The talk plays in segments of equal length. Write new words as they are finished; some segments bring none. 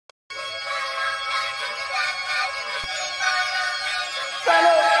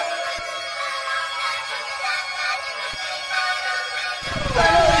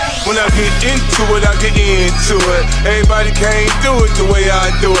When I get into it, I get into it. Everybody can't do it the way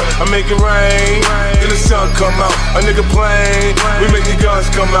I do it. I make it rain, then the sun come out. A nigga plain, we make the guns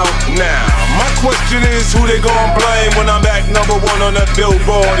come out. Now, my question is who they gon' blame when I'm back #1 on that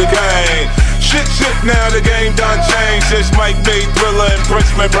Billboard again? Shit, now the game done changed. Since Mike made Thriller and Prince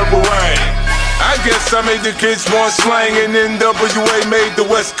made Purple Rain. I guess I made the kids want slang and NWA made the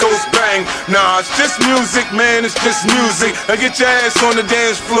West Coast bang. Nah, it's just music, man, it's just music. Now get your ass on the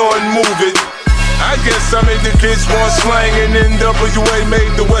dance floor and move it. I guess I made the kids want slang and NWA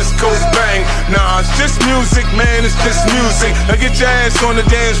made the West Coast bang. Nah, it's just music, man, it's just music. Now get your ass on the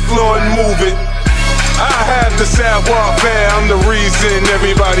dance floor and move it. I have the savoir-faire, I'm the reason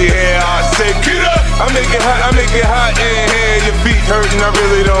everybody here. I say, get up! I make it hot in here. Your feet hurting, I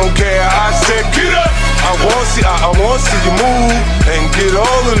really don't care. I said, get up! I want to see you move and get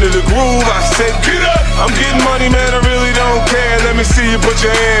all into the groove. I said, get up! I'm getting money, man, I really don't care. Let me see you put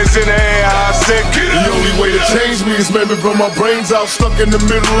your hands in the air. I said, get up! The only way to change me is maybe run my brains out. Stuck in the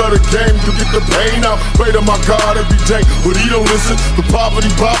middle of the game to get the pain out. Pray to my God every day, but he don't listen. The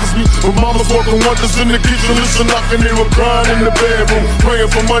poverty bothers me. My mama's working wonders in the kitchen. Listen, knocking, they were crying in the bedroom. Praying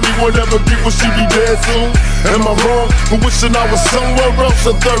for money, would never get what she be dead soon. Am I wrong for wishing I was somewhere else?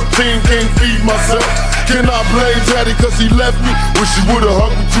 At 13, can't feed myself. Can I blame daddy cause he left me? Wish he would've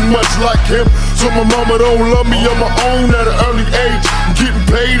hugged me too much like him. So my mama don't love me on my own at an early age. I'm getting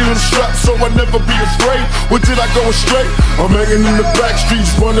paid in the strap so I never be afraid. Where did I go astray? I'm hanging in the back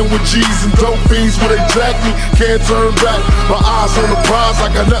streets, running with G's and dope fiends where they jack me. Can't turn back, my eyes on the prize, I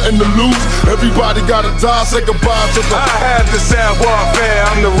got nothing to lose. Everybody gotta die, say goodbye to the... I have the savoir-faire,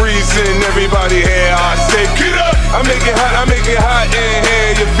 I'm the reason everybody here. I say, get up! I make it hot in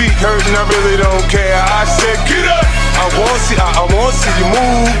here. Your feet hurting, I really don't care. I said, get up! I want to see you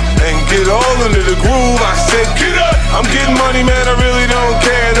move and get all into the groove. I said, get up! I'm getting money, man, I really don't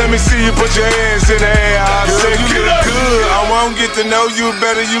care. Let me see you put your hands in the air. I said, get up! Good. I won't get to know you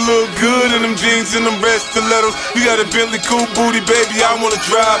better. You look good in them jeans and them red stilettos. You got a Bentley cool booty, baby, I wanna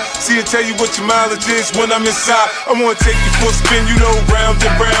drive. See and tell you what your mileage is when I'm inside. I wanna take you for a spin, you know, round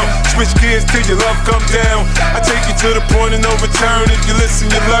and round. Switch gears till your love come down. I take you to the point of no return. If you listen,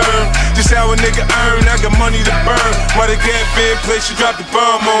 you learn just how a nigga earn. I got money to burn. Why they can't be in place, you drop the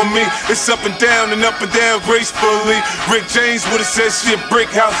bomb on me. It's up and down gracefully. Rick James would've said she a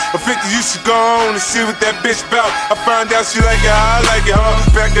brick house. A 50, you should go on and see what that bitch bout. I find out she like it how I like it, huh?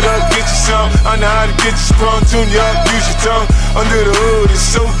 Back it up, get you some. I know how to get you sprung, tune you up, use your tongue. Under the hood, it's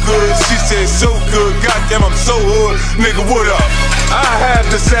so good. She said so good, goddamn, I'm so hood. Nigga, what up? I have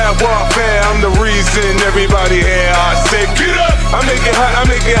the savoir-faire, I'm the reason everybody here. I said, get up! I make it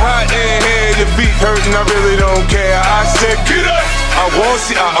hot in here. Your feet hurting, I really don't care. I said, get up! I want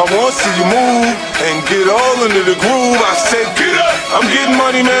to see you move and get all into the groove. I said, get up! I'm getting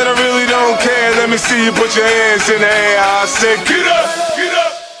money, man, I really don't care. Let me see you put your hands in the air. I said, get up!